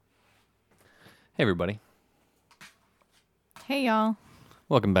Hey, everybody. Hey, y'all.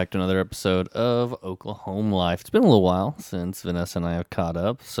 Welcome back to another episode of Oklahoma Life. It's been a little while since Vanessa and I have caught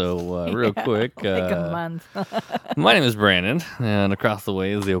up, so real quick. Like a month. My name is Brandon, and across the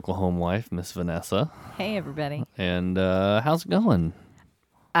way is the Oklahoma wife, Miss Vanessa. Hey, everybody. And how's it going?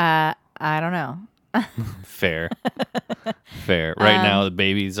 I don't know. Fair. Fair. Right now, the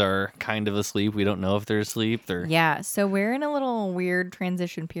babies are kind of asleep. We don't know if they're asleep. Yeah, so we're in a little weird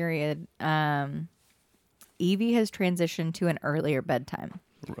transition period. Evie has transitioned to an earlier bedtime.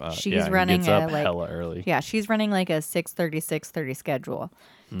 She's running gets up hella early. Yeah, she's running like a 6:30 schedule.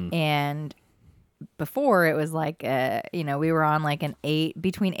 And before it was like we were on like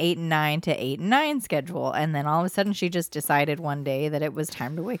between 8 and 9 to 8 and 9 schedule, and then all of a sudden she just decided one day that it was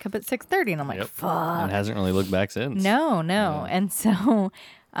time to wake up at 6:30, and I'm like, fuck. And hasn't really looked back since. No. Yeah. And so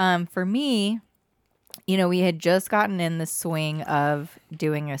for me, we had just gotten in the swing of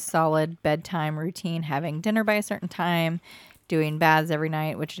doing a solid bedtime routine, having dinner by a certain time, doing baths every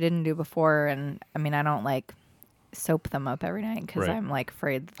night, which I didn't do before. And I mean, I don't like soap them up every night because I'm like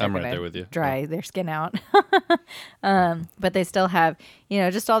afraid that they're I'm right there with you. Dry their skin out. But they still have,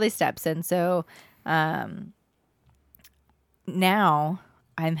 just all these steps. And so now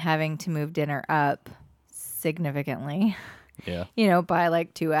I'm having to move dinner up significantly. Yeah. By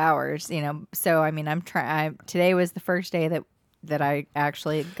like 2 hours, So, I mean, today was the first day that I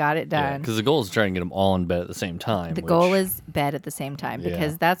actually got it done. Because the goal is to try and get them all in bed at the same time. The goal is bed at the same time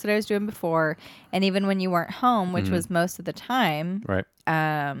because that's what I was doing before. And even when you weren't home, which was most of the time, right.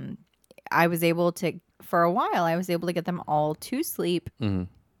 I was able to, for a while, I was able to get them all to sleep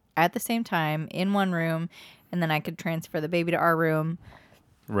at the same time in one room. And then I could transfer the baby to our room.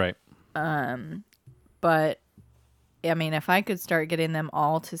 Right. But I mean, if I could start getting them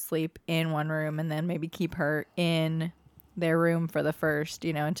all to sleep in one room and then maybe keep her in their room for the first,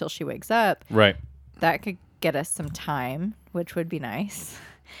 until she wakes up. Right. That could get us some time, which would be nice.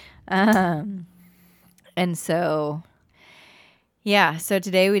 And so, so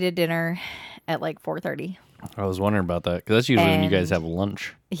today we did dinner at like 4:30. I was wondering about that because that's usually when you guys have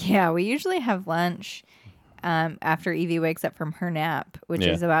lunch. Yeah, we usually have lunch after Evie wakes up from her nap, which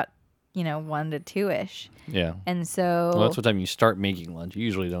is about 1 to 2-ish. Yeah. And so... Well, that's what time you start making lunch. You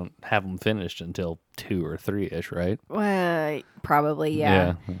usually don't have them finished until 2 or 3-ish, right? Probably,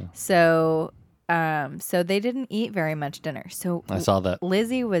 yeah. So they didn't eat very much dinner. So I saw that.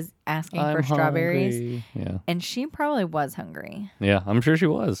 Lizzie was asking for strawberries. Hungry. Yeah. And she probably was hungry. Yeah, I'm sure she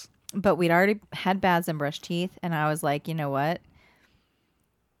was. But we'd already had baths and brushed teeth. And I was like, you know what?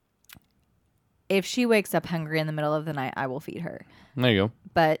 If she wakes up hungry in the middle of the night, I will feed her. There you go.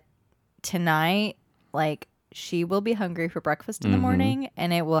 But tonight, like, she will be hungry for breakfast in the morning,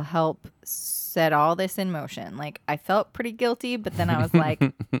 and it will help set all this in motion. Like, I felt pretty guilty, but then I was like,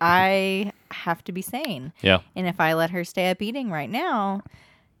 I have to be sane. Yeah. And if I let her stay up eating right now,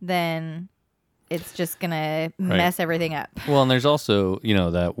 then it's just going to mess everything up. Well, and there's also,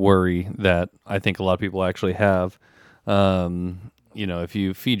 that worry that I think a lot of people actually have. If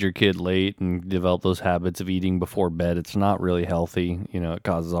you feed your kid late and develop those habits of eating before bed, it's not really healthy. It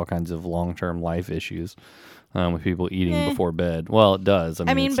causes all kinds of long-term life issues with people eating before bed. Well, it does.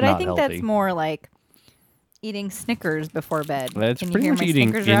 I mean, but I think healthy. That's more like eating Snickers before bed. That's Can pretty you hear much my eating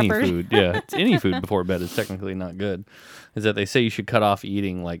Snickers any wrapper? food. Yeah, it's any food before bed is technically not good. Is that they say you should cut off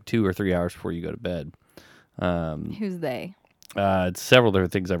eating like 2 or 3 hours before you go to bed. Who's they? It's several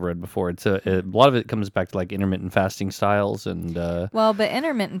different things I've read before. It's a lot of it comes back to like intermittent fasting styles and. Well, but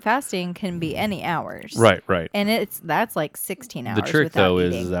intermittent fasting can be any hours. Right. And that's like 16 hours. The trick though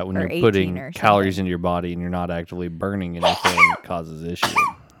eating, is that when you're 18 putting calories into your body and you're not actively burning anything, it causes issues.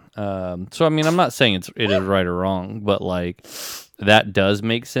 So I mean, I'm not saying it is right or wrong, but like that does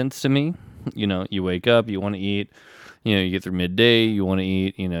make sense to me. You wake up, you want to eat. You get through midday, you want to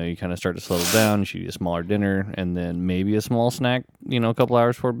eat, you kind of start to slow down, you should eat a smaller dinner, and then maybe a small snack, a couple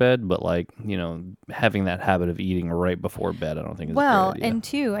hours before bed, but like, having that habit of eating right before bed, I don't think is a good idea. And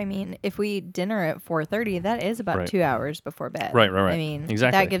two, I mean, if we eat dinner at 4:30, that is about 2 hours before bed. Right. I mean,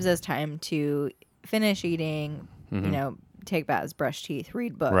 exactly. That gives us time to finish eating, take baths, brush teeth,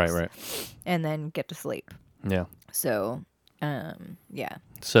 read books. Right. And then get to sleep. Yeah. So, yeah.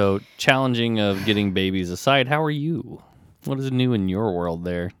 So, challenging of getting babies aside, how are you? What is new in your world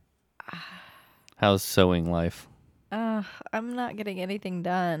there? How's sewing life? I'm not getting anything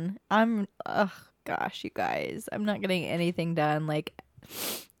done. Gosh, you guys. I'm not getting anything done, like,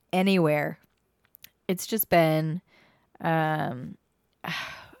 anywhere. It's just been, it's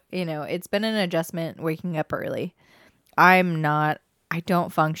been an adjustment waking up early. I don't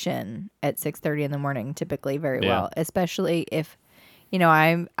function at 6:30 in the morning typically very well, especially if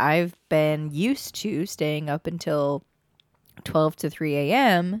I've been used to staying up until 12 to 3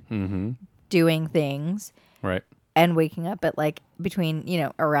 a.m. Doing things. Right. And waking up at like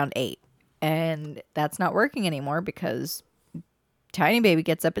between, around 8. And that's not working anymore because tiny baby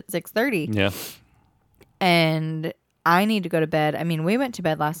gets up at 6:30. Yeah. And I need to go to bed. I mean, we went to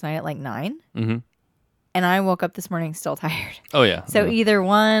bed last night at like 9. And I woke up this morning still tired. Oh, yeah. So either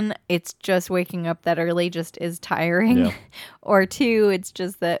one, it's just waking up that early just is tiring. Yeah. Or two, it's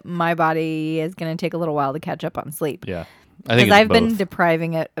just that my body is going to take a little while to catch up on sleep. Yeah. I think because I've been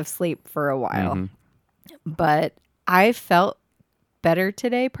depriving it of sleep for a while. But I felt better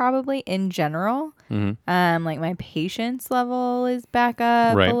today probably in general. Like my patience level is back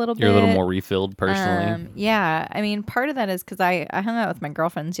up a little bit. You're a little more refilled personally. Yeah. I mean, part of that is because I hung out with my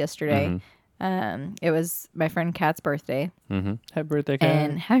girlfriends yesterday. It was my friend Kat's birthday. Happy birthday, Kat.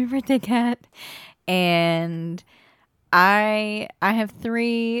 And happy birthday, Kat. And I have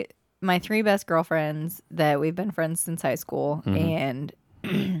my three best girlfriends that we've been friends since high school. And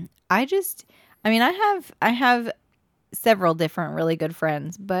I have several different really good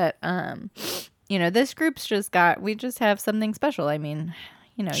friends, but this group's we just have something special. I mean,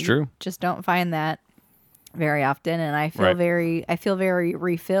 it's true. Just don't find that very often, and I feel very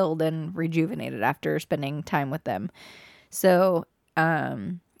refilled and rejuvenated after spending time with them. So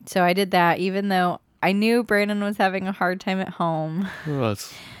I did that, even though I knew Brandon was having a hard time at home. Well,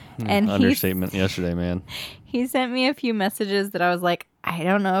 that's an understatement yesterday, man. He sent me a few messages that I was like, I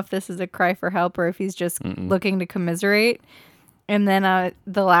don't know if this is a cry for help or if he's just looking to commiserate. And then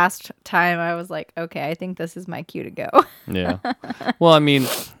the last time I was like, okay, I think this is my cue to go. Yeah. Well, I mean,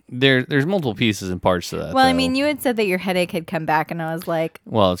 there's multiple pieces and parts to that. Well, I mean, you had said that your headache had come back, and I was like...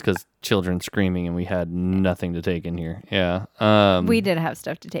 Well, it's because children screaming, and we had nothing to take in here. Yeah. We did have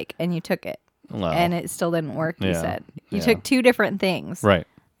stuff to take, and you took it. Well, and it still didn't work, you said. You took two different things. Right.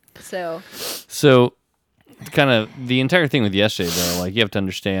 So, kind of the entire thing with yesterday, though, like, you have to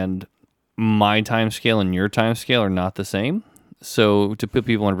understand my time scale and your time scale are not the same. So to put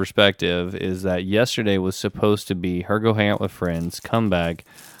people in perspective is that yesterday was supposed to be her go hang out with friends, come back,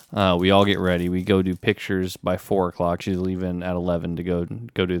 we all get ready, we go do pictures by 4 o'clock. She's leaving at 11 to go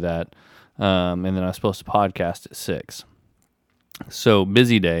do that. And then I was supposed to podcast at 6. So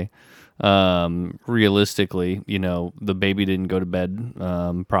busy day. Realistically, the baby didn't go to bed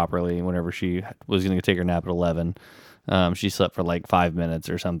properly whenever she was going to take her nap at 11. She slept for like 5 minutes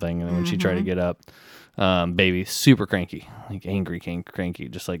or something, and when she tried to get up, baby super cranky, like angry, cranky,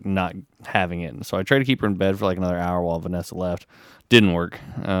 just like not having it. And so I tried to keep her in bed for like another hour while Vanessa left. Didn't work.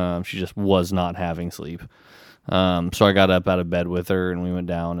 She just was not having sleep. So I got up out of bed with her, and we went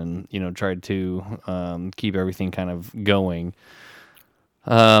down and tried to keep everything kind of going.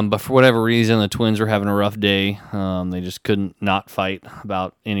 But for whatever reason, the twins were having a rough day. They just couldn't not fight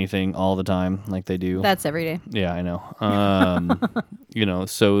about anything all the time like they do. That's every day. Yeah, I know.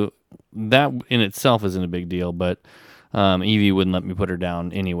 So that in itself isn't a big deal, but Evie wouldn't let me put her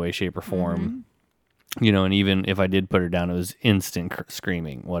down any way, shape, or form. And even if I did put her down, it was instant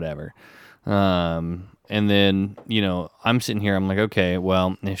screaming, whatever. And then, I'm sitting here, I'm like, okay,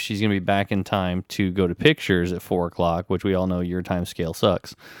 well, if she's going to be back in time to go to pictures at 4 o'clock, which we all know your time scale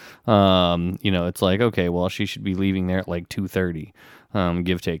sucks, it's like, okay, well, she should be leaving there at like 2:30,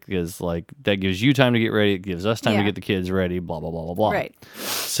 give take, because like that gives you time to get ready. It gives us time to get the kids ready, blah, blah, blah, blah, blah. Right.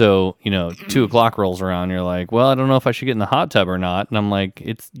 So, 2 o'clock rolls around, you're like, well, I don't know if I should get in the hot tub or not. And I'm like,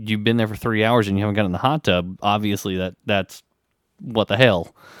 you've been there for 3 hours and you haven't got in the hot tub. Obviously that's what the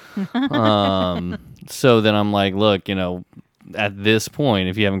hell. So then I'm like, look, at this point,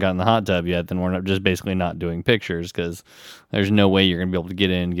 if you haven't gotten the hot tub yet, then we're just basically not doing pictures, because there's no way you're going to be able to get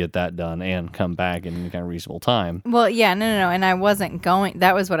in, get that done, and come back in any kind of reasonable time. Well, yeah, no. And I wasn't going,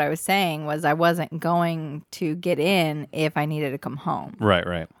 that was what I was saying, was I wasn't going to get in if I needed to come home.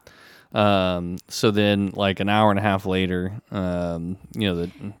 Right. So then like an hour and a half later,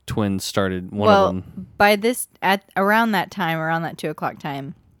 the twins started, one of them. By around that 2 o'clock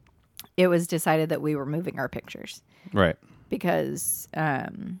time, it was decided that we were moving our pictures. Right. Because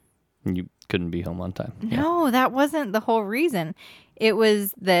you couldn't be home on time. No, that wasn't the whole reason. It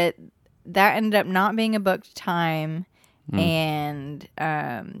was that ended up not being a booked time, and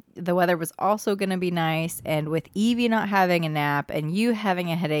the weather was also going to be nice. And with Evie not having a nap and you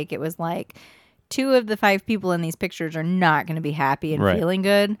having a headache, it was like 2 of the 5 people in these pictures are not going to be happy and feeling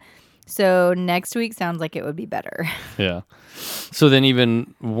good. So next week sounds like it would be better. Yeah. So then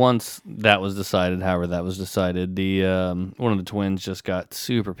even once that was decided, the one of the twins just got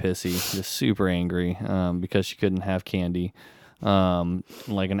super pissy, just super angry, because she couldn't have candy.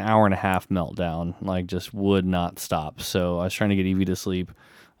 like an hour and a half meltdown, like just would not stop. So I was trying to get Evie to sleep.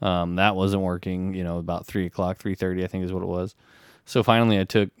 That wasn't working, about 3:00, 3:30, I think is what it was. So finally I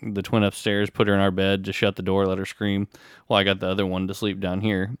took the twin upstairs, put her in our bed, just shut the door, let her scream while I got the other one to sleep down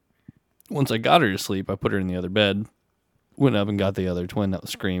here. Once I got her to sleep, I put her in the other bed, went up and got the other twin that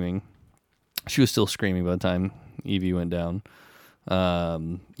was screaming. She was still screaming by the time Evie went down.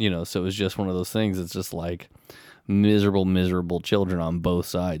 So it was just one of those things. It's just like miserable children on both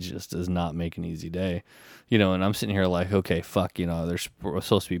sides just does not make an easy day. And I'm sitting here like, okay, fuck, they're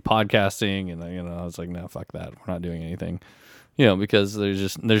supposed to be podcasting. And, I was like, no, fuck that. We're not doing anything, because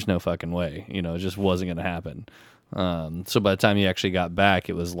there's no fucking way, it just wasn't going to happen. So by the time he actually got back,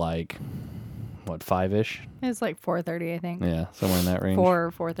 it was like, what, 5-ish? It was like 4:30, I think. Yeah, somewhere in that range.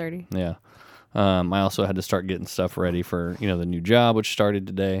 4:30. Yeah. I also had to start getting stuff ready for, the new job, which started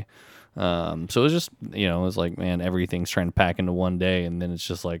today. So it was just, it was like, man, everything's trying to pack into one day. And then it's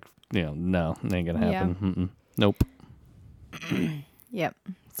just like, no, it ain't going to happen. Yeah. Nope. Yep.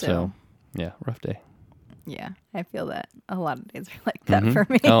 So, yeah, rough day. Yeah, I feel that. A lot of days are like that for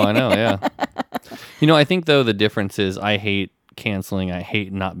me. Oh, I know, yeah. I think, though, the difference is I hate canceling. I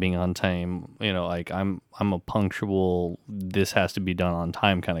hate not being on time. Like I'm a punctual, this has to be done on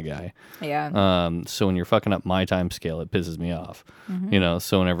time kind of guy. Yeah. So when you're fucking up my time scale, it pisses me off.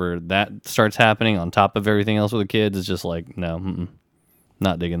 So whenever that starts happening on top of everything else with the kids, it's just like, no,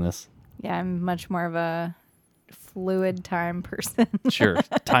 not digging this. Yeah, I'm much more of a fluid time person. Sure.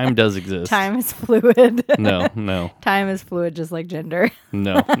 Time does exist. Time is fluid. No. Time is fluid just like gender.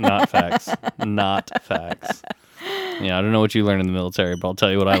 No, not facts. Not facts. Yeah, I don't know what you learned in the military, but I'll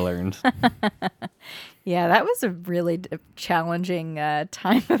tell you what I learned. Yeah, that was a really challenging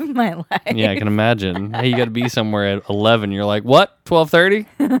time of my life. Yeah, I can imagine. Hey, you got to be somewhere at 11. You're like, what?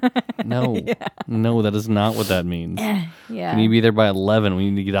 12:30? No. Yeah. No, that is not what that means. Yeah. You need to be there by 11.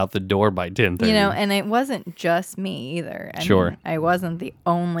 We need to get out the door by 10:30. And it wasn't just me either. Sure. I wasn't the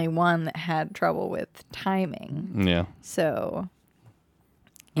only one that had trouble with timing. Yeah. So,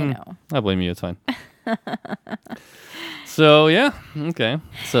 I blame you. It's fine. So, yeah. Okay.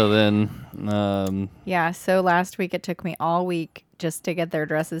 So then... yeah, so last week it took me all week just to get their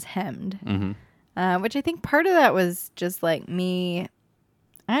dresses hemmed. Which I think part of that was just like me...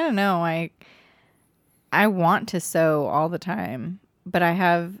 I don't know. I want to sew all the time, but I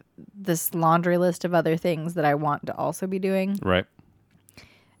have this laundry list of other things that I want to also be doing. Right.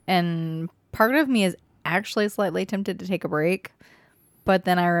 And part of me is actually slightly tempted to take a break. But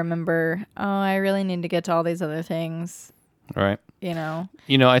then I remember, I really need to get to all these other things. Right.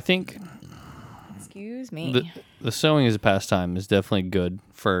 I think... Excuse me. The sewing as a pastime is definitely good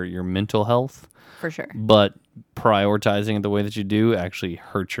for your mental health. For sure. But prioritizing it the way that you do actually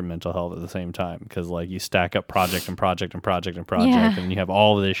hurts your mental health at the same time. Because, like, you stack up project and project and project and project. Yeah. And you have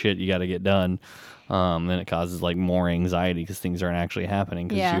all of this shit you got to get done. Then it causes, like, more anxiety because things aren't actually happening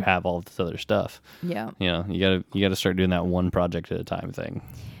because you have all this other stuff. Yeah. You gotta start doing that one project at a time thing.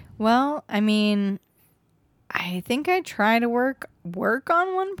 Well, I mean, I think I try to work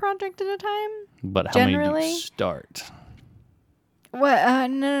on one project at a time. But how many do you start?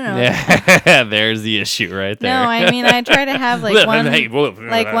 What? No. Yeah, there's the issue right there. No, I mean, I try to have like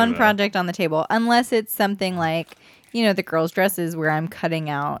one project on the table, unless it's something like, the girls' dresses where I'm cutting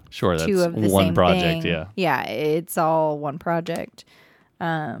out two of the one same project, thing. Yeah, it's all one project.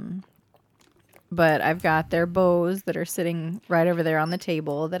 But I've got their bows that are sitting right over there on the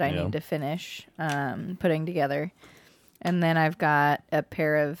table that I need to finish putting together. And then I've got a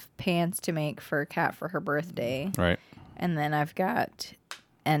pair of pants to make for Kat for her birthday. Right. And then I've got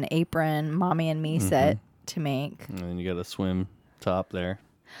an apron, mommy and me set to make. And then you got a swim top there.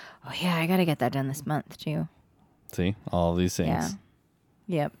 Oh, yeah, I got to get that done this month, too. See, all of these things.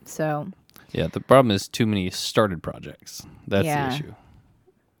 Yeah. Yep, so. Yeah, the problem is too many started projects. That's the issue.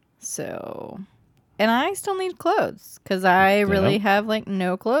 So, and I still need clothes because I really have, like,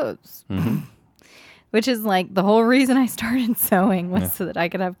 no clothes. Which is, like, the whole reason I started sewing was so that I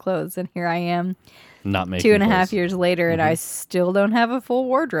could have clothes. And here I am. Not making 2.5 years later, and I still don't have a full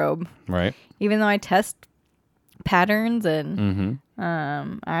wardrobe. Right. Even though I test patterns and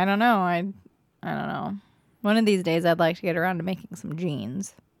I don't know. I don't know. One of these days, I'd like to get around to making some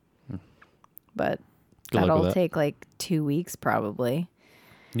jeans, but that'll take like 2 weeks probably.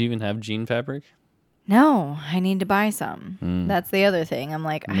 Do you even have jean fabric? No, I need to buy some. That's the other thing. I'm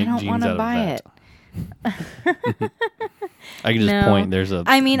like, I don't want to buy it. I can just point. There's a.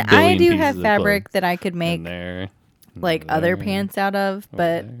 I mean, I do have fabric that I could make like other pants out of,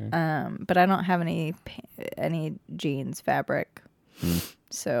 but I don't have any jeans fabric.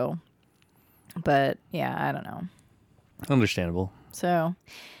 So, but yeah, I don't know. Understandable. So,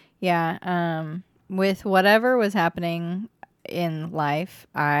 yeah, with whatever was happening in life,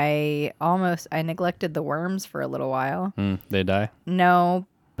 I neglected the worms for a little while. They die? No,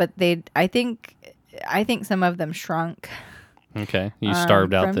 but I think some of them shrunk. Okay. You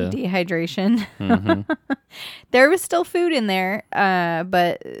starved out from dehydration. There was still food in there,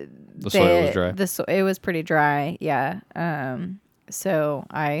 but the soil was dry. It was pretty dry. Yeah. So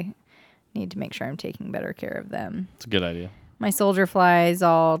I need to make sure I'm taking better care of them. It's a good idea. My soldier flies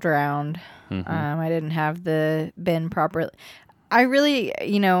all drowned. I didn't have the bin properly. I really,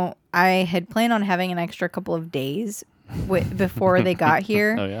 I had planned on having an extra couple of days before they got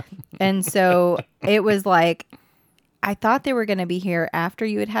here. Oh, yeah. And so it was like, I thought they were going to be here after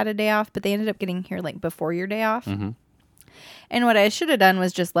you had a day off, but they ended up getting here like before your day off. And what I should have done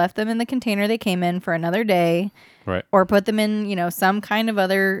was just left them in the container they came in for another day. Right. Or put them in, some kind of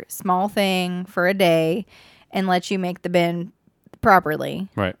other small thing for a day and let you make the bin properly.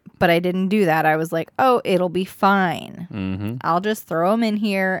 Right. But I didn't do that. I was like, oh, it'll be fine. I'll just throw them in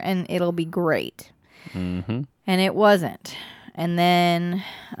here and it'll be great. And it wasn't. And then,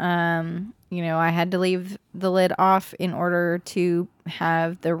 I had to leave the lid off in order to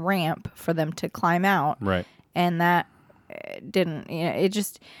have the ramp for them to climb out. Right. And that didn't, I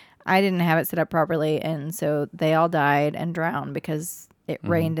didn't have it set up properly. And so they all died and drowned because it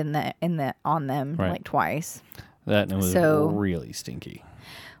rained on them like twice. That was really stinky.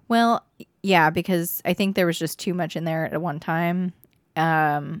 Well, yeah, because I think there was just too much in there at one time.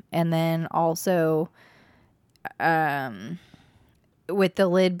 And then also, with the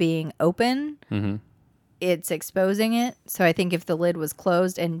lid being open, it's exposing it. So I think if the lid was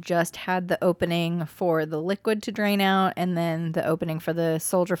closed and just had the opening for the liquid to drain out and then the opening for the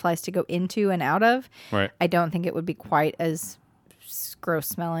soldier flies to go into and out of, right, I don't think it would be quite as gross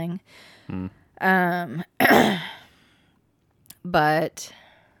smelling. But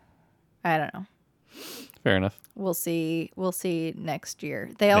I don't know. Fair enough. We'll see next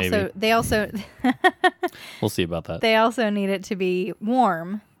year. They also we'll see about that. They also need it to be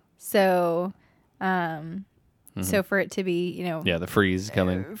warm. So so for it to be, the freeze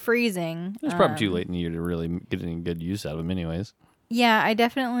coming. Freezing. It's probably too late in the year to really get any good use out of them anyways. Yeah, I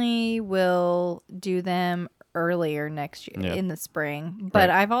definitely will do them earlier next year in the spring. But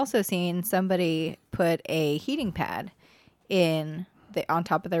I've also seen somebody put a heating pad on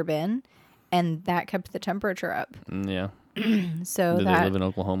top of their bin, and that kept the temperature up. Yeah. So Did they live in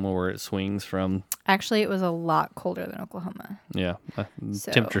Oklahoma where it swings from? Actually, it was a lot colder than Oklahoma. Yeah.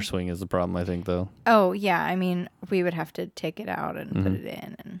 Temperature swing is the problem, I think, though. Oh, yeah. I mean, we would have to take it out and put it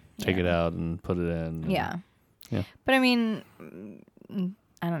in. And take it out and put it in. Yeah. But I mean,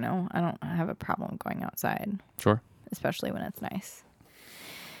 I don't know. I don't have a problem going outside. Sure. Especially when it's nice.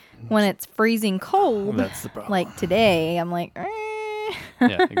 When it's freezing cold, that's the problem. Like today, I'm like,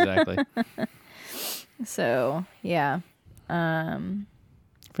 yeah, exactly. So, yeah.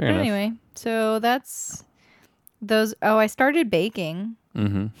 Fair enough. Anyway, so that's those. Oh, I started baking.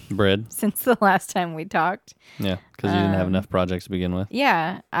 Bread. Since the last time we talked. Yeah, because you didn't have enough projects to begin with.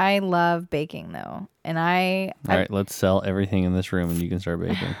 Yeah, I love baking though, and All right, let's sell everything in this room, and you can start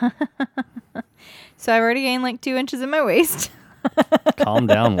baking. So I've already gained like 2 inches in my waist. Calm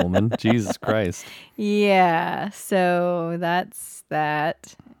down, woman. Jesus Christ. Yeah, so that's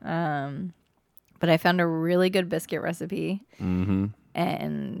that. But I found a really good biscuit recipe.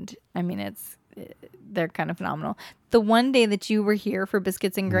 And I mean, they're kind of phenomenal. The one day that you were here for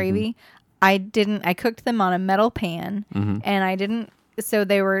biscuits and gravy, I cooked them on a metal pan and so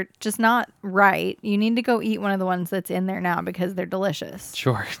they were just not right. You need to go eat one of the ones that's in there now because they're delicious.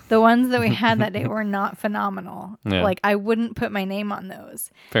 Sure. The ones that we had that day were not phenomenal. Yeah. Like, I wouldn't put my name on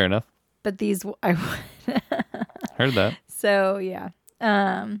those. Fair enough. But these, I would. Heard that. So, yeah.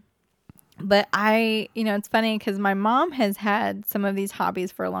 But it's funny because my mom has had some of these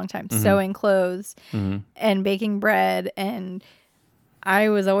hobbies for a long time, sewing clothes and baking bread. And I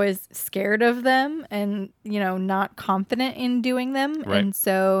was always scared of them and, not confident in doing them. Right. And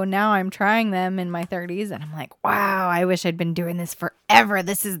so now I'm trying them in my 30s and I'm like, wow, I wish I'd been doing this forever.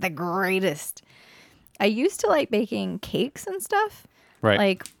 This is the greatest. I used to like baking cakes and stuff. Right.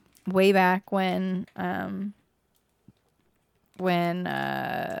 Like way back when I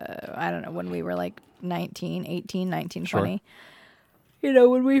don't know, when we were like 18, 19, Sure. 20.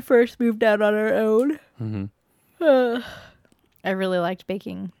 When we first moved out on our own. I really liked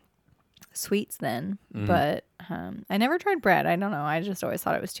baking sweets then, but I never tried bread. I don't know. I just always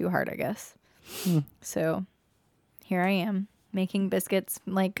thought it was too hard, I guess. So here I am making biscuits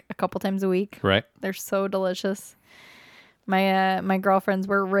like a couple times a week. Right. They're so delicious. My girlfriends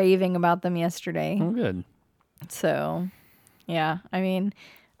were raving about them yesterday. Oh, good. So, yeah. I mean,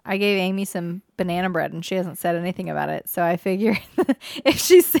 I gave Amy some banana bread and she hasn't said anything about it. So I figure if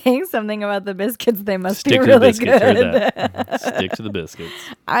she's saying something about the biscuits, they must be really good. Stick to the biscuits.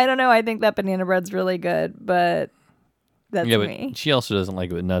 I don't know. I think that banana bread's really good, but that's me. But she also doesn't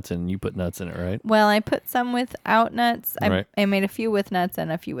like it with nuts in. You put nuts in it, right? Well, I put some without nuts. Right. I made a few with nuts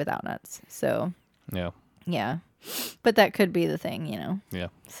and a few without nuts. So, yeah. But that could be the thing, Yeah.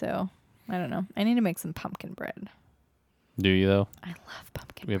 So, I don't know. I need to make some pumpkin bread. Do you, though? I love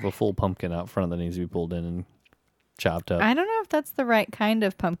pumpkin We have a full pumpkin out front that needs to be pulled in and chopped up. I don't know if that's the right kind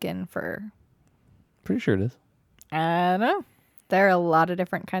of pumpkin for... Pretty sure it is. I don't know. There are a lot of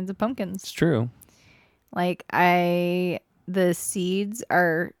different kinds of pumpkins. It's true. Like, the seeds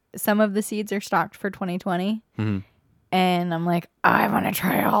are... Some of the seeds are stocked for 2020. Mm-hmm. And I'm like, I want to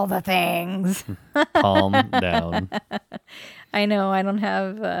try all the things. Calm down. I know. I don't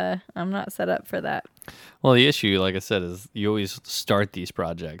have... I'm not set up for that. Well, the issue, like I said, is you always start these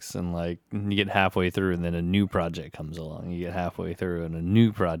projects and like you get halfway through and then a new project comes along. You get halfway through and a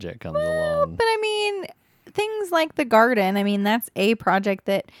new project comes along. But I mean, things like the garden, I mean, that's a project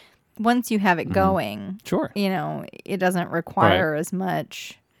that once you have it going, Sure. It doesn't require as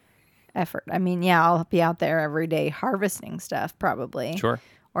much effort. I mean, yeah, I'll be out there every day harvesting stuff probably. Sure.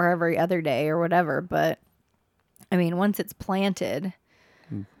 Or every other day or whatever. But I mean, once it's planted...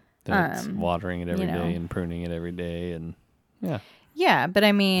 Then it's watering it every day and pruning it every day and Yeah, but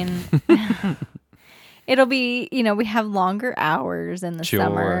I mean, it'll be, we have longer hours in the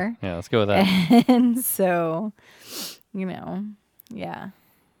summer. Yeah, let's go with that. And so, yeah.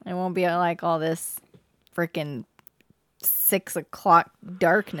 It won't be like all this freaking 6 o'clock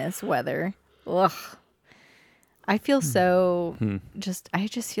darkness weather. Ugh. I feel so I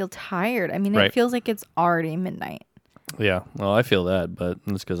just feel tired. I mean, it feels like it's already midnight. Yeah, well, I feel that, but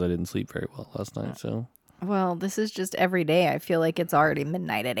it's because I didn't sleep very well last night, so. Well, this is just every day. I feel like it's already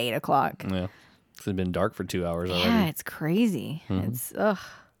midnight at 8 o'clock. Yeah, it's been dark for 2 hours already. Yeah, it's crazy. It's, ugh.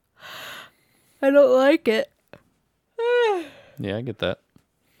 I don't like it. Yeah, I get that.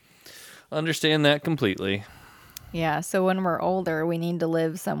 Understand that completely. Yeah, so when we're older, we need to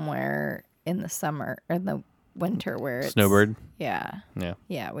live somewhere in the summer or in the winter where it's... Snowbird? Yeah. Yeah.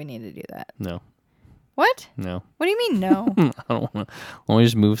 Yeah, we need to do that. No. What? No. What do you mean no? I don't want to. Why don't we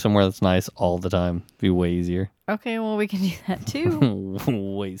just move somewhere that's nice all the time? Be way easier. Okay, well, we can do that too.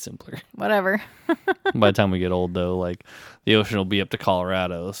 Way simpler. Whatever. By the time we get old, though, like, the ocean will be up to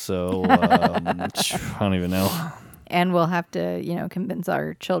Colorado, so I don't even know. And we'll have to, convince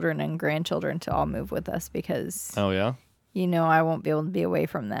our children and grandchildren to all move with us because... Oh, yeah? I won't be able to be away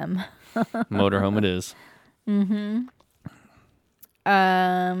from them. Motorhome it is. Mm-hmm.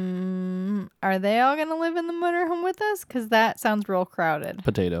 Are they all gonna live in the motorhome with us? Because that sounds real crowded.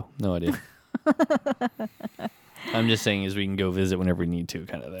 Potato. No idea. I'm just saying is we can go visit whenever we need to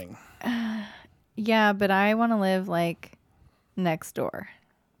kind of thing. Yeah, but I want to live, like, next door.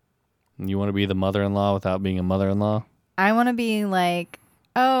 You want to be the mother-in-law without being a mother-in-law? I want to be like,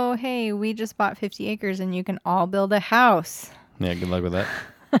 oh, hey, we just bought 50 acres and you can all build a house. Yeah, good luck with that.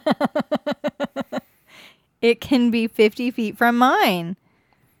 It can be 50 feet from mine.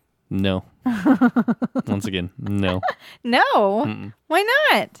 No. Once again, no. No. Mm-mm. Why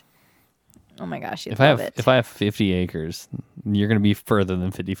not? Oh my gosh, you love it. If I have 50 acres, you're going to be further than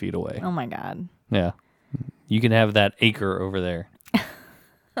 50 feet away. Oh my God. Yeah. You can have that acre over there.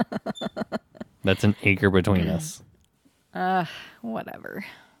 That's an acre between us. Whatever.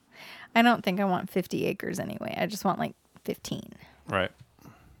 I don't think I want 50 acres anyway. I just want like 15. Right.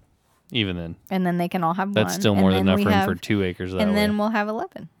 Even then. And then they can all have one. That's still more than enough room for 2 acres that way. And then we'll have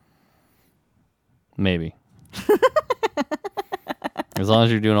 11. Maybe. As long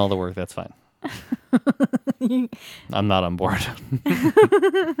as you're doing all the work, that's fine. I'm not on board.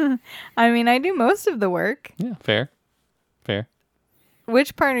 I mean, I do most of the work. Yeah, fair.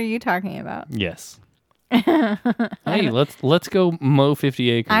 Which part are you talking about? Yes. Hey, let's go mow 50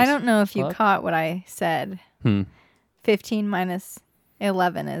 acres. I don't know if you caught what I said. 15 minus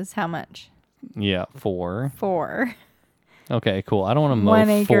 11 is how much? Yeah, 4. 4. Okay, cool. I don't want to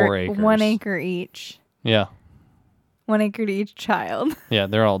mow 4 acres. 1 acre each. Yeah. 1 acre to each child. Yeah,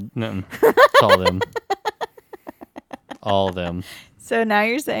 they're all... It's all them. All of them. So now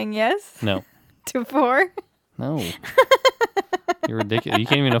you're saying yes? No. To 4? No. You're ridiculous. You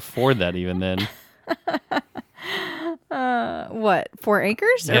can't even afford that even then. What? 4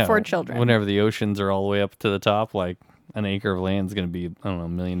 acres or 4 children? Whenever the oceans are all the way up to the top, like an acre of land is going to be, I don't know,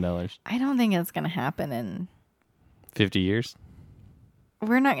 $1 million. I don't think it's going to happen in 50 years.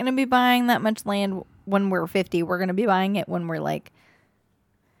 We're not going to be buying that much land when we're 50. We're going to be buying it when we're like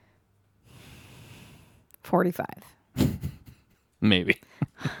 45. Maybe.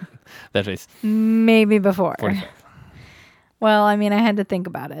 That face. Maybe before. 45. Well, I mean, I had to think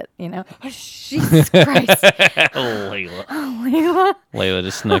about it, you know. Jesus Christ. Layla. Layla. Layla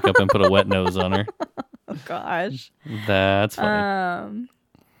just snuck up and put a wet nose on her. Oh, gosh. That's funny.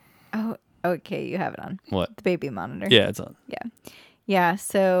 Oh, okay. You have it on. What? The baby monitor. Yeah, it's on. Yeah. Yeah.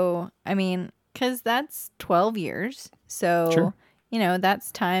 So, I mean, because that's 12 years. So, Sure. you know,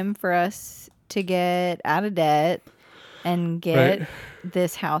 that's time for us to get out of debt and get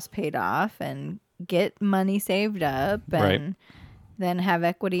this house paid off and get money saved up and then have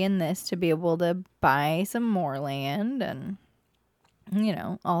equity in this to be able to buy some more land and, you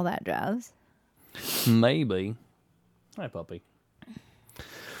know, all that jazz. Maybe. Hi, puppy.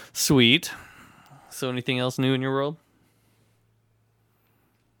 Sweet. So anything else new in your world?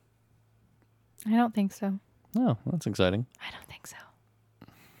 I don't think so. Oh, that's exciting. I don't think so.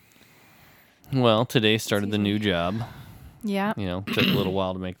 Well, today started the new job. Yeah. You know, took a little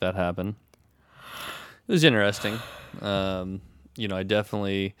while to make that happen. It was interesting. You know, I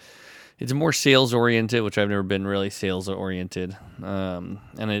definitely, it's more sales oriented, which I've never been really sales oriented. And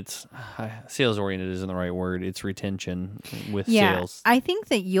it's sales oriented isn't the right word. It's retention with sales. I think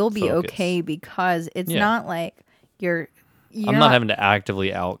that you'll be focus. Okay because it's not like you're I'm not having to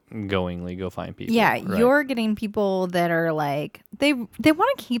actively outgoingly go find people. Yeah, right? You're getting people that are like they want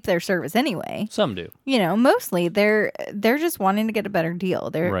to keep their service anyway. Some do. You know, mostly they're just wanting to get a better deal.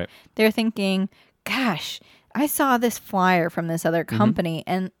 They're thinking, gosh, I saw this flyer from this other company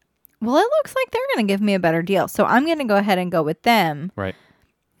and well, it looks like they're going to give me a better deal. So I'm going to go ahead and go with them. Right.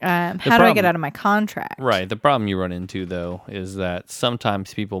 How do I get out of my contract? Right. The problem you run into, though, is that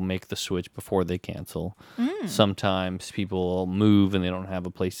sometimes people make the switch before they cancel. Sometimes people move and they don't have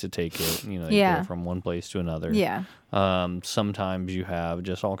a place to take it. You know, they go from one place to another. Yeah. Sometimes you have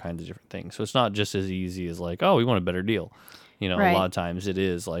just all kinds of different things. So it's not just as easy as like, oh, we want a better deal. You know, a lot of times it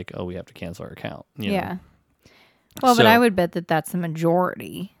is like, oh, we have to cancel our account. You know? Well, but I would bet that that's the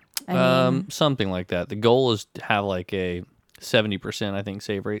majority. I mean, something like that. The goal is to have like a 70%, I think,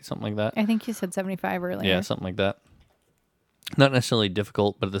 save rate, something like that. I think you said 75 earlier. Yeah, something like that. Not necessarily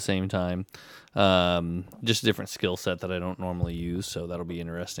difficult, but at the same time, just a different skill set that I don't normally use, so that'll be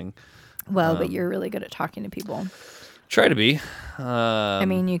interesting. Well, but you're really good at talking to people. Try to be. I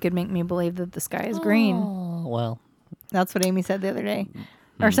mean, you could make me believe that the sky is green. Oh, well. That's what Amy said the other day.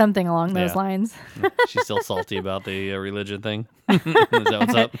 Or something along those lines. She's still salty about the religion thing. Is that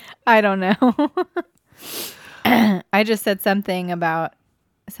what's up? I don't know. I just said something about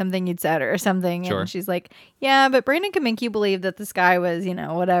something you'd said or something. Sure. And she's like, yeah, but Brandon can make you believe that the sky was, you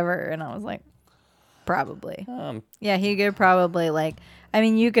know, whatever. And I was like, probably. Yeah, he could probably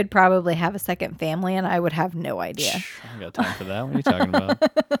you could probably have a second family and I would have no idea. I ain't got time for that. What are you talking about?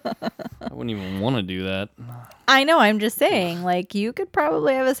 I wouldn't even want to do that. I know. I'm just saying, like, you could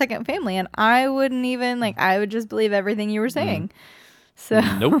probably have a second family and I wouldn't even, I would just believe everything you were saying. So.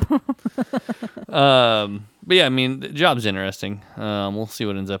 Nope. But yeah, I mean, the job's interesting. We'll see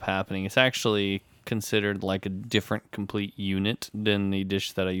what ends up happening. It's actually considered like a different complete unit than the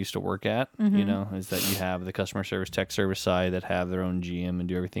dish that I used to work at. You know, is that you have the customer service, tech service side that have their own GM and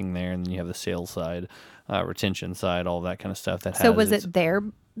do everything there, and then you have the sales side, retention side, all that kind of stuff. So was it there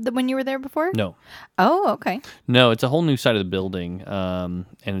when you were there before? No. Oh, okay. No, it's a whole new side of the building, and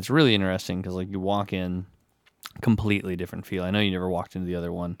it's really interesting because like you walk in. Completely different feel. I know you never walked into the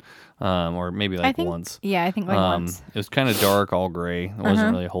other one, or maybe once. Yeah, I think once. It was kind of dark, all gray. There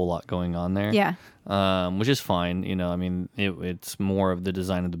wasn't really a whole lot going on there. Yeah. Which is fine. You know, I mean, it's more of the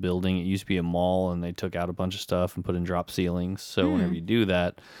design of the building. It used to be a mall, and they took out a bunch of stuff and put in drop ceilings. So whenever you do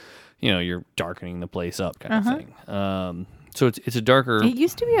that, you know, you're darkening the place up, kind of thing. So it's a darker. It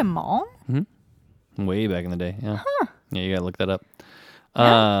used to be a mall. Way back in the day. Yeah. Yeah, you gotta look that up.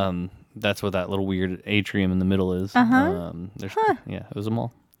 Yeah. That's what that little weird atrium in the middle is. Yeah, it was a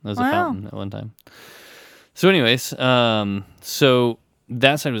mall. It was a fountain at one time. So anyways, so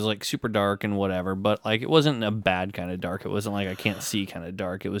that side was like super dark and whatever, but like it wasn't a bad kind of dark. It wasn't like I can't see kind of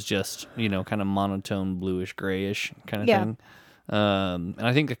dark. It was just, you know, kind of monotone, bluish, grayish kind of thing. And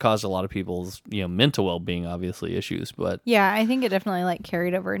I think that caused a lot of people's, you know, mental well-being, obviously, issues. But yeah, I think it definitely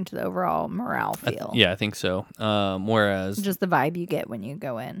carried over into the overall morale feel. I think so. Whereas just the vibe you get when you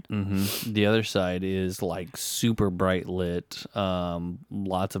go in. The other side is like super bright lit,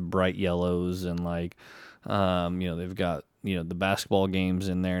 lots of bright yellows, and you know, they've got, you know, the basketball games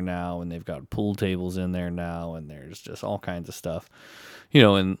in there now, and they've got pool tables in there now, and there's just all kinds of stuff, you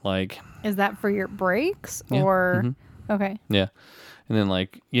know, and like. Is that for your breaks or? Okay. Yeah. And then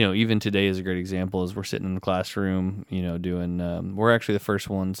like, even today is a great example as we're sitting in the classroom, doing, we're actually the first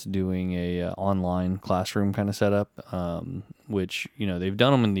ones doing a online classroom kind of setup, which, they've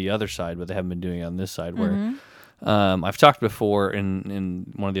done them in the other side, but they haven't been doing it on this side where I've talked before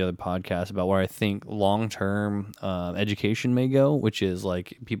in one of the other podcasts about where I think long-term education may go, which is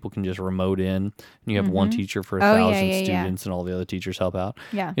like people can just remote in and you have one teacher for 1,000 students and all the other teachers help out.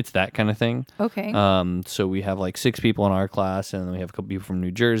 Yeah. It's that kind of thing. Okay. So we have like 6 people in our class, and then we have a couple people from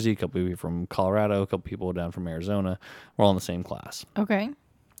New Jersey, a couple people from Colorado, a couple people down from Arizona. We're all in the same class. Okay.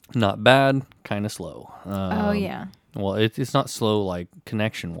 Not bad, kind of slow. Yeah. Well, it's not slow like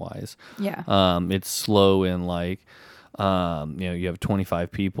connection wise. Yeah. It's slow in like, you have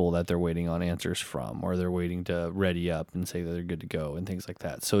 25 people that they're waiting on answers from, or they're waiting to ready up and say that they're good to go and things like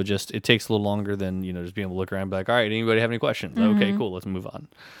that. So it takes a little longer than, just being able to look around and be like, all right, anybody have any questions? Okay, cool. Let's move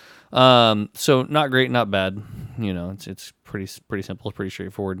on. So not great, not bad. It's pretty simple, pretty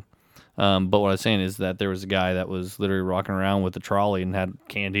straightforward. But what I was saying is that there was a guy that was literally rocking around with the trolley and had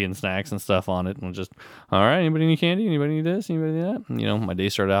candy and snacks and stuff on it, and was just, all right, anybody need candy? Anybody need this? Anybody need that? And, my day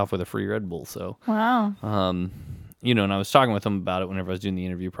started off with a free Red Bull. So, Wow. And I was talking with him about it whenever I was doing the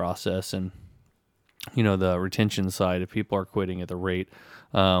interview process, and, the retention side, if people are quitting at the rate,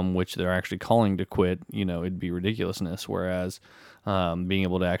 which they're actually calling to quit, it'd be ridiculousness. Whereas, being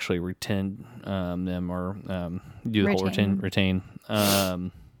able to actually retain them or do the whole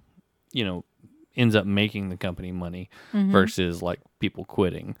retain, ends up making the company money versus like people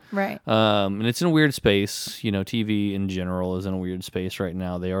quitting. Right. And it's in a weird space. TV in general is in a weird space right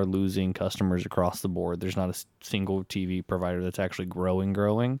now. They are losing customers across the board. There's not a single TV provider that's actually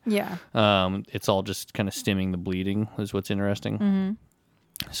growing. Yeah. It's all just kind of stemming the bleeding is what's interesting.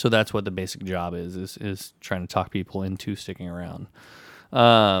 So that's what the basic job is trying to talk people into sticking around.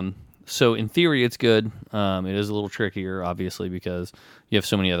 So in theory, it's good. It is a little trickier, obviously, because you have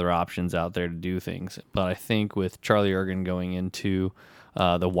so many other options out there to do things. But I think with Charlie Ergen going into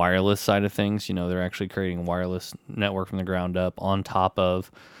the wireless side of things, they're actually creating a wireless network from the ground up on top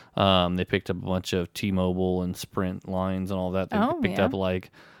of, they picked up a bunch of T-Mobile and Sprint lines and all that. They picked up like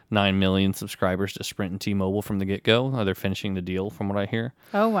 9 million subscribers to Sprint and T-Mobile from the get-go. They're finishing the deal from what I hear.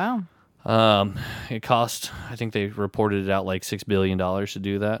 Oh, wow. It cost, I think they reported it out like $6 billion to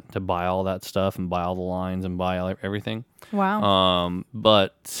do that, to buy all that stuff and buy all the lines and buy everything. Wow.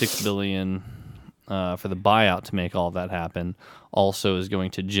 But $6 billion for the buyout to make all of that happen also is going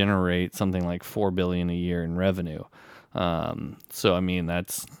to generate something like $4 billion a year in revenue. So I mean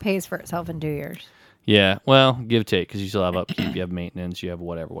that's pays for itself in 2 years. Yeah, well, give take, because you still have upkeep, you have maintenance, you have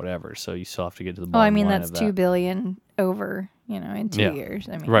whatever. So you still have to get to the bottom line that's of that. $2 billion over, in 2 years.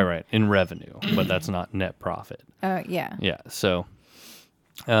 I mean, right, in revenue, but that's not net profit. Yeah. Yeah, so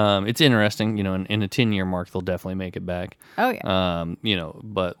it's interesting. In a 10-year mark, they'll definitely make it back. Oh yeah.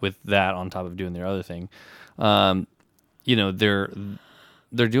 But with that on top of doing their other thing,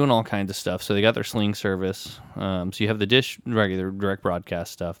 they're doing all kinds of stuff. So they got their Sling service. So you have the Dish regular direct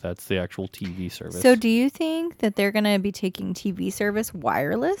broadcast stuff. That's the actual TV service. So do you think that they're going to be taking TV service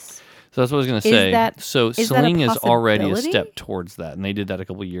wireless? So that's what I was going to say. So Sling is already a step towards that, and they did that a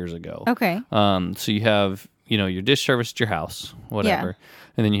couple years ago. Okay. So you have, your Dish service at your house, whatever. Yeah.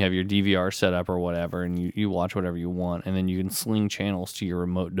 And then you have your DVR set up or whatever, and you watch whatever you want. And then you can Sling channels to your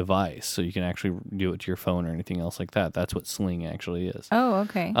remote device, so you can actually do it to your phone or anything else like that. That's what Sling actually is. Oh,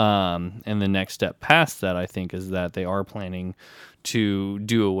 okay. And the next step past that, I think, is that they are planning to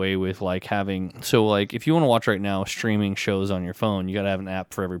do away with like having... So like if you want to watch right now streaming shows on your phone, you got to have an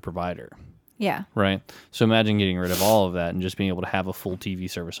app for every provider. Yeah. Right? So imagine getting rid of all of that and just being able to have a full TV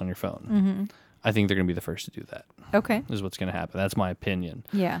service on your phone. Mm-hmm. I think they're going to be the first to do that. Okay. Is what's going to happen. That's my opinion.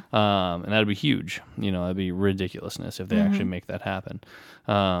 Yeah. And that'd be huge. That'd be ridiculousness if they actually make that happen.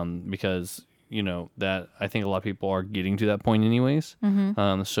 Because, that I think a lot of people are getting to that point anyways.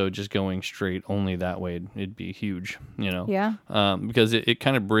 Mm-hmm. So just going straight only that way, it'd be huge, Yeah. Because it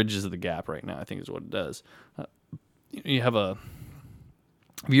kind of bridges the gap right now, I think is what it does. You have if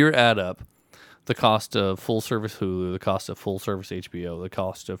you add up the cost of full service Hulu, the cost of full service HBO, the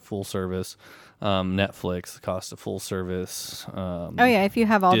cost of full service Netflix, the cost of full service. If you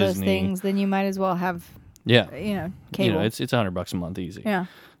have all Disney. those things, then you might as well have. Cable. It's $100 a month easy. Yeah.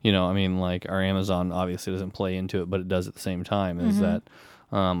 I mean, like our Amazon obviously doesn't play into it, but it does at the same time. Is that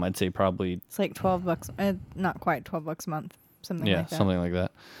I'd say probably it's like $12, not quite $12 a month, something like that. Something like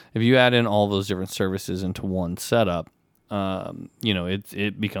that. If you add in all those different services into one setup,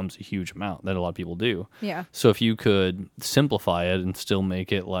 it becomes a huge amount that a lot of people do. Yeah. So if you could simplify it and still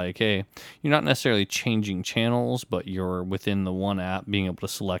make it like, hey, you're not necessarily changing channels, but you're within the one app being able to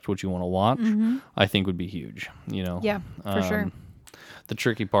select what you want to watch, I think would be huge. Yeah, for sure. The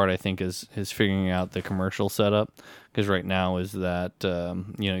tricky part, I think, is figuring out the commercial setup, because right now is that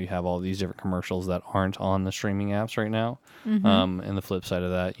you have all these different commercials that aren't on the streaming apps right now. And the flip side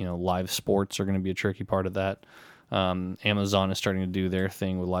of that, live sports are going to be a tricky part of that. Amazon is starting to do their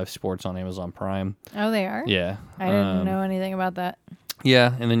thing with live sports on Amazon Prime. Oh, they are? Yeah. I didn't know anything about that.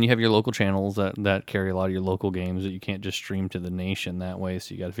 Yeah, and then you have your local channels that carry a lot of your local games that you can't just stream to the nation that way,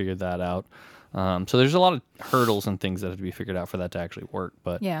 so you got to figure that out. So there's a lot of hurdles and things that have to be figured out for that to actually work.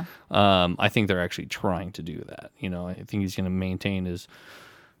 But yeah, I think they're actually trying to do that. I think he's going to maintain his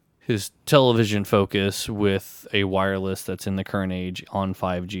television focus with a wireless that's in the current age on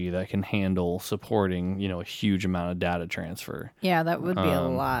 5G that can handle supporting, a huge amount of data transfer. Yeah, that would be a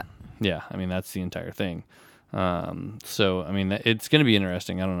lot. Yeah, I mean, that's the entire thing. So, I mean, it's going to be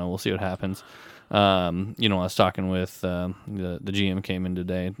interesting. I don't know. We'll see what happens. I was talking with the GM came in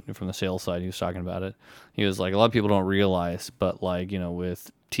today from the sales side. He was talking about it. He was like, a lot of people don't realize, but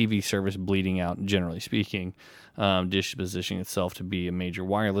with TV service bleeding out, generally speaking, Dish is positioning itself to be a major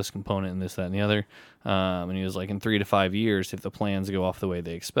wireless component in this, that, and the other. And he was like, in 3 to 5 years, if the plans go off the way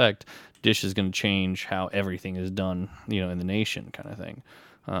they expect, Dish is going to change how everything is done, in the nation, kind of thing.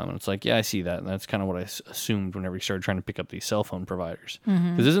 And it's like, yeah, I see that. And that's kind of what I assumed whenever he started trying to pick up these cell phone providers.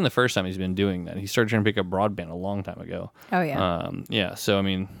 Because this isn't the first time he's been doing that. He started trying to pick up broadband a long time ago. Oh, yeah. Yeah, so, I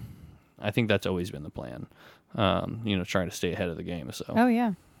mean, I think that's always been the plan, trying to stay ahead of the game. So. Oh,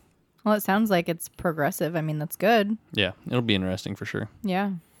 yeah. Well, it sounds like it's progressive. I mean, that's good. Yeah, it'll be interesting for sure.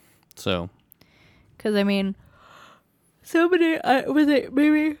 Yeah. So. Because, I mean, somebody,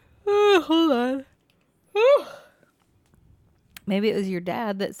 maybe, hold on. Maybe it was your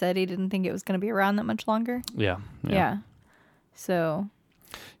dad that said he didn't think it was going to be around that much longer. Yeah. So.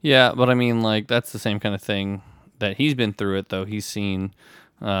 Yeah, but I mean, that's the same kind of thing that he's been through it, though. He's seen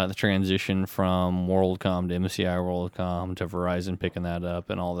the transition from WorldCom to MCI WorldCom to Verizon picking that up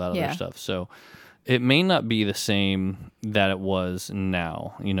and all that other stuff. So it may not be the same that it was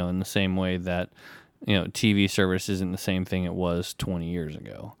now, in the same way that, TV service isn't the same thing it was 20 years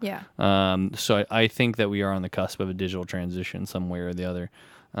ago. Yeah. So I think that we are on the cusp of a digital transition some way or the other.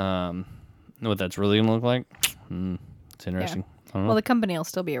 What that's really going to look like, it's interesting. Yeah. I don't know. Well, the company will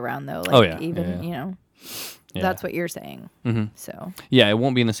still be around, though. Yeah. That's what you're saying. Mm-hmm. So. Yeah, it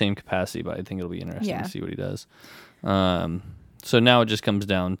won't be in the same capacity, but I think it'll be interesting to see what he does. So now it just comes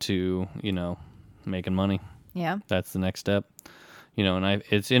down to, making money. Yeah. That's the next step. And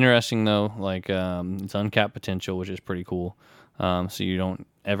it's interesting though, it's uncapped potential, which is pretty cool. So you don't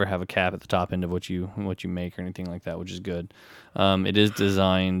ever have a cap at the top end of what you make or anything like that, which is good. It is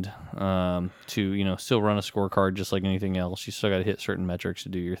designed to still run a scorecard just like anything else. You still got to hit certain metrics to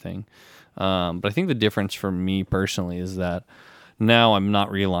do your thing. But I think the difference for me personally is that now I'm not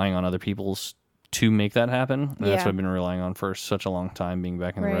relying on other people's to make that happen. And that's what I've been relying on for such a long time, being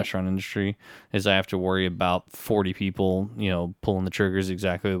back in the restaurant industry, is I have to worry about 40 people, pulling the triggers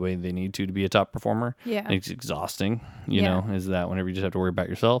exactly the way they need to be a top performer. Yeah. And it's exhausting, is that whenever you just have to worry about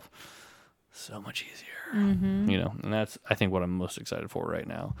yourself, so much easier, and that's, I think, what I'm most excited for right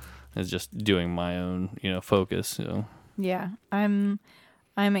now is just doing my own, focus. So. Yeah. I'm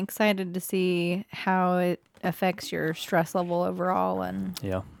excited to see how it affects your stress level overall and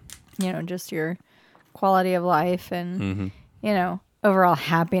just your quality of life and, overall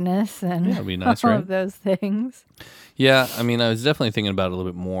happiness and that'd be nice, all right? of those things. Yeah, I mean, I was definitely thinking about it a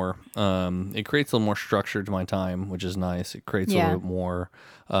little bit more. It creates a little more structure to my time, which is nice. It creates a little bit more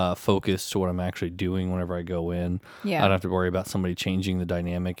focus to what I'm actually doing whenever I go in. Yeah. I don't have to worry about somebody changing the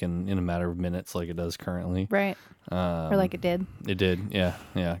dynamic in a matter of minutes like it does currently. Right. Or like it did. It did, yeah.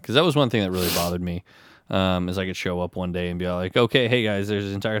 Because that was one thing that really bothered me. Is I could show up one day and be like, okay, hey guys, there's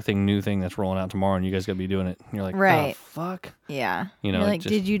this entire new thing that's rolling out tomorrow, and you guys got to be doing it. And you're like, right. Oh, fuck. Yeah. You're like,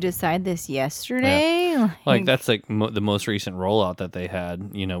 did you decide this yesterday? Yeah. Like that's the most recent rollout that they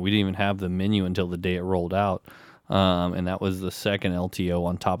had. We didn't even have the menu until the day it rolled out. And that was the second LTO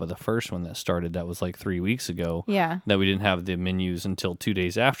on top of the first one that started. That was 3 weeks ago. Yeah. That we didn't have the menus until 2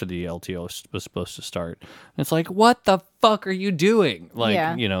 days after the LTO was supposed to start. And it's like, what the fuck are you doing?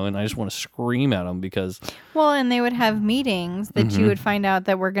 And I just want to scream at them because. Well, and they would have meetings that you would find out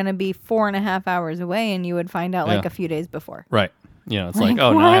that were going to be 4.5 hours away, and you would find out a few days before. Right. It's what?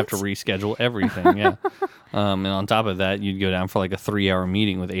 now I have to reschedule everything. Yeah. And on top of that, you'd go down for a 3-hour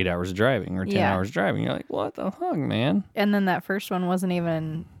meeting with 8 hours of driving or 10 hours driving. You're like, what the fuck, man? And then that first one wasn't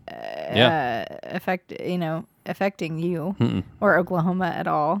even affecting you or Oklahoma at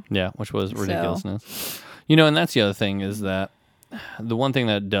all. Yeah, which was ridiculousness. And that's the other thing is that the one thing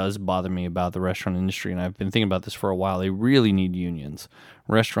that does bother me about the restaurant industry, and I've been thinking about this for a while, they really need unions.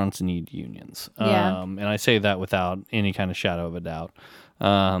 Restaurants need unions. Yeah. And I say that without any kind of shadow of a doubt,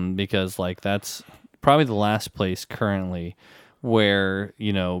 because like that's probably the last place currently where,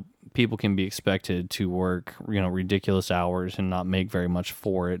 people can be expected to work, ridiculous hours and not make very much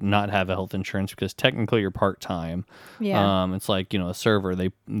for it, not have a health insurance because technically you're part-time. Yeah. It's like, a server,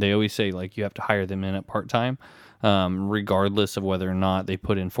 they always say like you have to hire them in at part-time. Regardless of whether or not they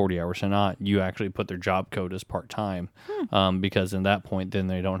put in 40 hours or not, you actually put their job code as part-time. Because in that point, then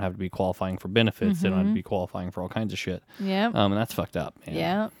they don't have to be qualifying for benefits. They don't have to be qualifying for all kinds of shit. Yeah. And that's fucked up. Man.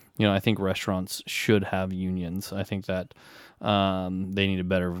 Yeah. I think restaurants should have unions. I think that they need a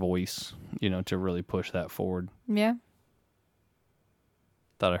better voice, to really push that forward. Yeah.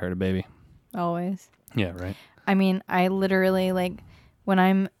 Thought I heard a baby. Always. Yeah, right. I mean, I literally, like, when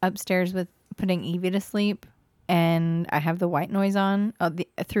I'm upstairs with putting Evie to sleep and I have the white noise on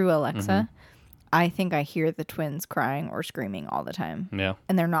through Alexa, I think I hear the twins crying or screaming all the time. Yeah.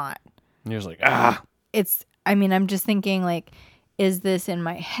 And they're not. You're just like, I'm just thinking, like, is this in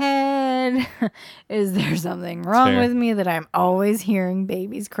my head? Is there something wrong with me that I'm always hearing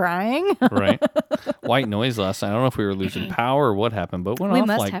babies crying? Right. White noise last night. I don't know if we were losing power or what happened, but it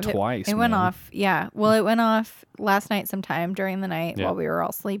went off like twice. It went off. Yeah. Well, it went off last night sometime during the night while we were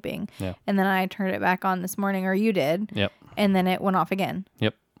all sleeping. Yeah. And then I turned it back on this morning, or you did. Yep. And then it went off again.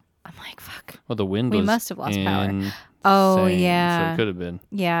 Yep. I'm like, fuck. Well, the wind We was must have lost power. insane, Oh, yeah. So it could have been.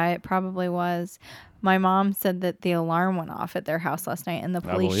 Yeah, it probably was. My mom said that the alarm went off at their house last night and the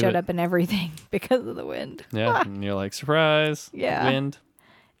police believe showed it. up and everything because of the wind. Yeah. And you're like, surprise. Yeah. Wind.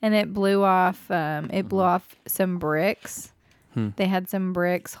 And it blew off off some bricks. They had some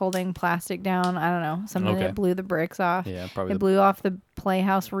bricks holding plastic down. I don't know. Something that blew the bricks off. Yeah, probably. It blew off the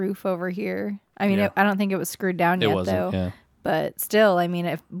playhouse roof over here. I mean, I don't think it was screwed down yet, though. Yeah. But still, I mean,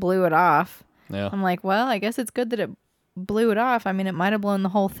 it blew it off. Yeah. I'm like, well, I guess it's good that it blew it off. I mean, it might have blown the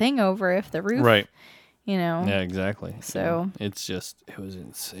whole thing over if the roof, Right. Yeah, exactly. So it's just, it was an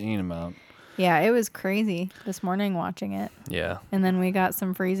insane amount. Yeah, it was crazy this morning watching it. Yeah. And then we got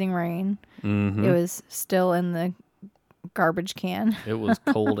some freezing rain. Mm-hmm. It was still in the garbage can. It was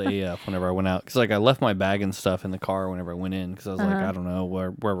cold AF whenever I went out. Because, like, I left my bag and stuff in the car whenever I went in. Because I was like, I don't know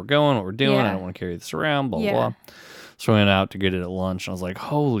where we're going, what we're doing. I don't want to carry this around, blah, blah, blah. So I went out to get it at lunch. And I was like,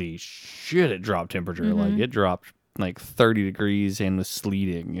 holy shit, it dropped temperature. Like, it dropped like 30 degrees and was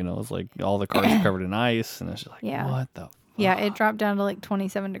sleeting. It was like all the cars were covered in ice. And I was just like, what the fuck? Yeah, it dropped down to like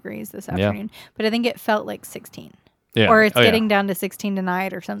 27 degrees this afternoon. But I think it felt like 16. Yeah. Or it's getting down to 16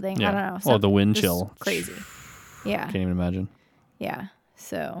 tonight or something. Yeah. I don't know. So the wind chill. Crazy. Yeah. Can't even imagine. Yeah.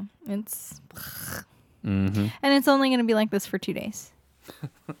 So it's... Mm-hmm. And it's only going to be like this for 2 days.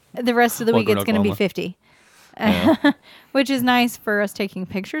 The rest of the week it's going to be 50. Yeah. Which is nice for us taking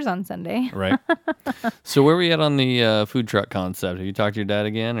pictures on Sunday. Right. So where are we at on the food truck concept? Have you talked to your dad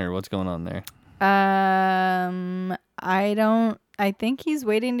again, or what's going on there? I think he's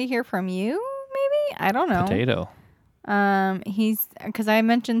waiting to hear from you, maybe? I don't know. Potato. Because I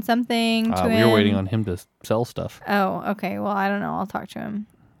mentioned something to him. We were waiting on him to sell stuff. Oh, okay. Well, I don't know. I'll talk to him.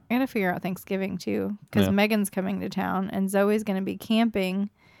 I gotta figure out Thanksgiving too, because Megan's coming to town and Zoe's gonna be camping.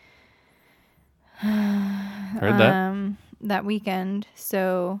 Heard that weekend.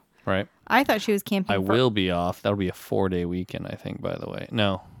 So right. I thought she was camping. I will be off. That'll be a 4-day weekend, I think. By the way,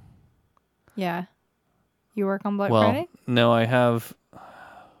 no. Yeah. You work on Black Friday? No, I have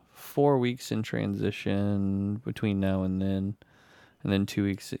 4 weeks in transition between now and then 2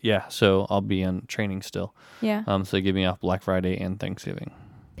 weeks. Yeah, so I'll be on training still. Yeah. So they give me off Black Friday and Thanksgiving.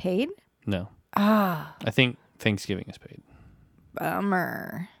 Paid? No. Ah. I think Thanksgiving is paid.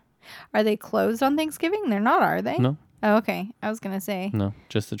 Bummer. Are they closed on Thanksgiving? They're not, are they? No. Oh, okay. I was gonna say. No,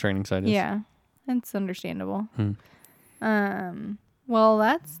 just the training side is. Yeah, it's understandable. Well,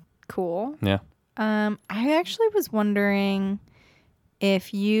 that's cool. Yeah. I actually was wondering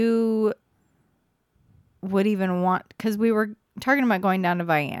if you would even want, because we were talking about going down to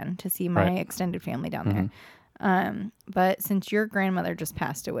Vian to see my extended family down there. But since your grandmother just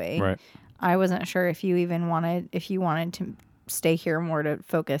passed away, I wasn't sure if you wanted to stay here more to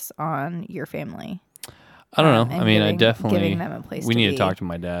focus on your family. I don't know. I mean, I definitely giving them a place. We need to talk to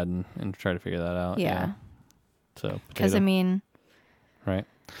my dad and try to figure that out. Yeah. So because I mean, right.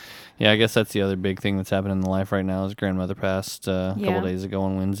 Yeah, I guess that's the other big thing that's happening in life right now is grandmother passed a couple days ago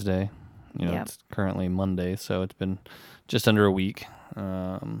on Wednesday. It's currently Monday, so it's been just under a week.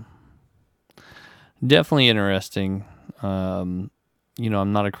 Definitely interesting. I'm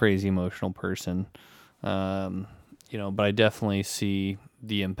not a crazy emotional person, but I definitely see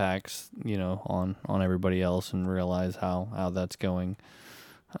the impacts, on everybody else and realize how that's going.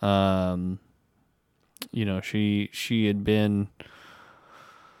 She had been,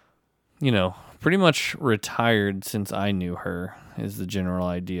 pretty much retired since I knew her is the general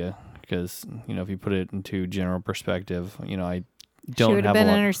idea. Because, if you put it into general perspective, I don't she would have have been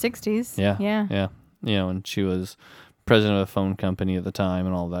a lot. in her 60s. Yeah. And she was president of a phone company at the time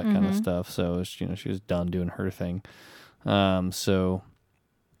and all that kind of stuff. So, she was done doing her thing.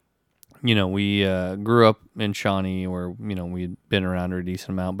 We grew up in Shawnee where, we'd been around her a decent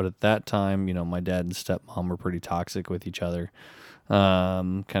amount. But at that time, my dad and stepmom were pretty toxic with each other,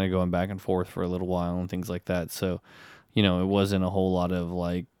 kind of going back and forth for a little while and things like that. So, it wasn't a whole lot of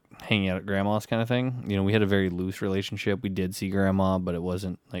like hanging out at grandma's kind of thing. We had a very loose relationship. We did see grandma, but it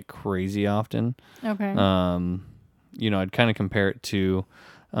wasn't like crazy often. Okay. I'd kind of compare it to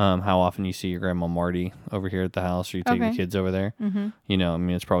how often you see your grandma Marty over here at the house, or you take the kids over there.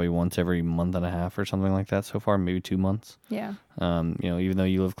 It's probably once every month and a half or something like that so far, maybe 2 months. Yeah. Even though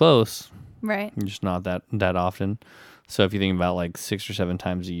you live close, right, you're just not that often. So if you think about like 6 or 7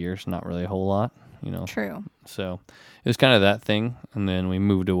 times a year, it's not really a whole lot. True. So it was kind of that thing, and then we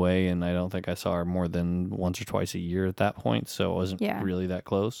moved away, and I don't think I saw her more than once or twice a year at that point, so it wasn't really that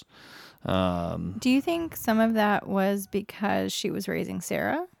close. Do you think some of that was because she was raising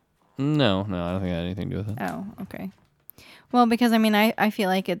Sarah? No, I don't think it had anything to do with it. Oh, okay. Well, because I feel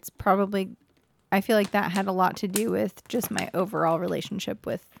like I feel like that had a lot to do with just my overall relationship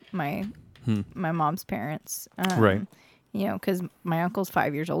with my mom's parents. Right. Because my uncle's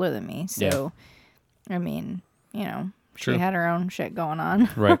 5 years older than me, so True. she had her own shit going on.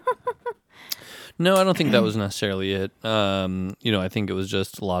 Right. No, I don't think that was necessarily it. I think it was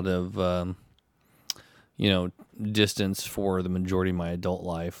just a lot of, distance for the majority of my adult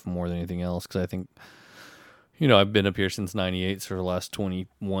life more than anything else. Because I think, I've been up here since '98, so for the last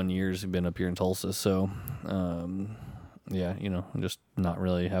 21 years, I've been up here in Tulsa. So, I'm just not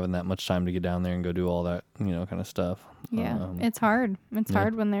really having that much time to get down there and go do all that, kind of stuff. Yeah, it's hard. It's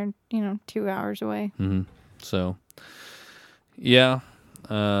hard when they're, 2 hours away. Mm-hmm. So, yeah.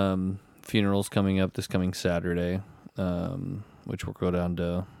 Funeral's coming up this coming Saturday, which we'll go down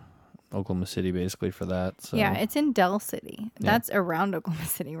to Oklahoma City basically for that. So. Yeah, it's in Del City. That's around Oklahoma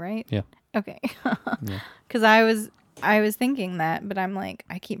City, right? Yeah. Okay. Because I was thinking that, but I'm like,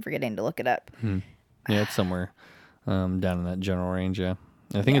 I keep forgetting to look it up. Yeah, it's somewhere down in that general range, yeah.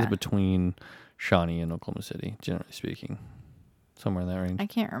 I think it's between Shawnee and Oklahoma City, generally speaking. Somewhere in that range. I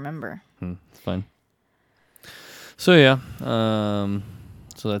can't remember. It's fine. So, yeah.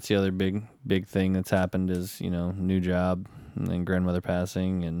 So that's the other big thing that's happened is, new job and then grandmother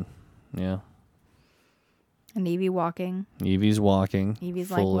passing and, yeah. And Evie walking. Evie's walking. Evie's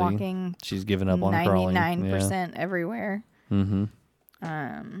fully. Like walking. She's given up on crawling. 99% everywhere.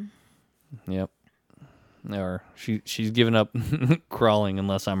 Yep. Or she's given up crawling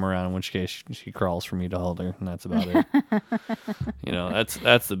unless I'm around, in which case she crawls for me to hold her, and that's about it.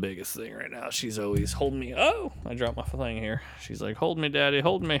 That's the biggest thing right now. She's always holding me. Oh, I dropped my thing here. She's like, hold me, daddy,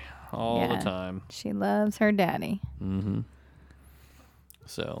 hold me, all the time. She loves her daddy.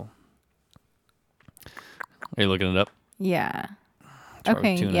 So, are you looking it up? Yeah.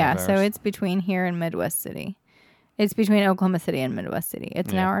 Probably Okay, 2.5 so hours. it's between here and Midwest City. It's between Oklahoma City and Midwest City.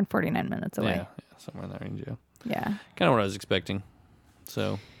 It's an hour and 49 minutes away. Yeah, somewhere in that range, Yeah. Kind of what I was expecting.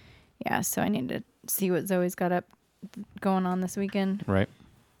 So. Yeah, so I need to see what Zoe's got going on this weekend. Right.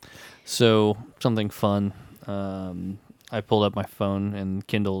 So, something fun. I pulled up my phone and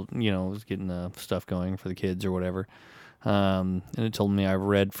Kindle, was getting the stuff going for the kids or whatever. And it told me I've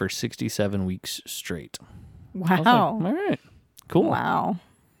read for 67 weeks straight. Wow. I was like, all right. Cool. Wow.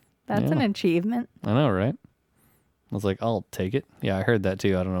 That's an achievement. I know, right? I was like, I'll take it. Yeah, I heard that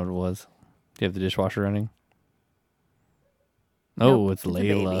too. I don't know what it was. Do you have the dishwasher running? Oh, Nope, it's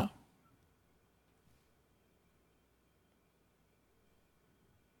Layla.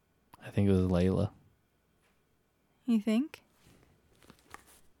 I think it was Layla. You think?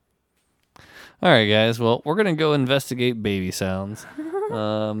 All right, guys. Well, we're going to go investigate baby sounds.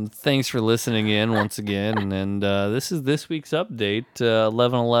 Thanks for listening in once again. And this is this week's update,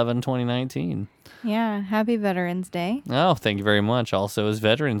 11/11/2019. Yeah. Happy Veterans Day. Oh, thank you very much. Also, is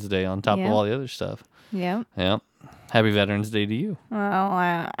Veterans Day on top of all the other stuff. Yep. Yep. Happy Veterans Day to you. Well,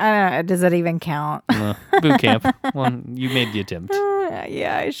 I don't know. Does that even count? Boot camp. Well, you made the attempt.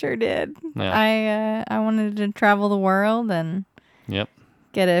 Yeah, I sure did. Yeah. I wanted to travel the world and Yep.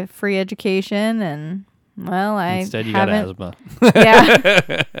 get a free education, and Well, I Instead, you got haven't. asthma.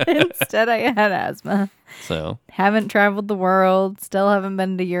 Yeah. Instead, I had asthma. So Haven't traveled the world. Still haven't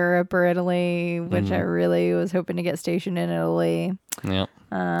been to Europe or Italy, which I Mm-hmm. really was hoping to get stationed in Italy. yeah,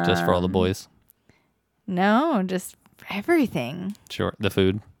 just for all the boys. No, just everything. Sure, the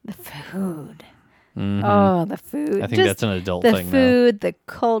food. The food. Mm-hmm. Oh, the food. I think Just that's an adult the thing now. food, the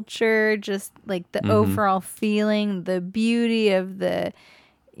culture, just like the Mm-hmm. overall feeling, the beauty of the,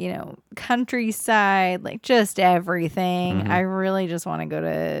 countryside, like just everything. Mm-hmm. I really just want to go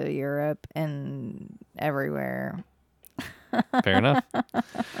to Europe and everywhere. Fair enough.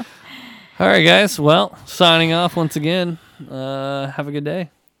 All right, guys. Well, signing off once again. Have a good day.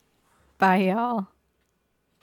 Bye, y'all.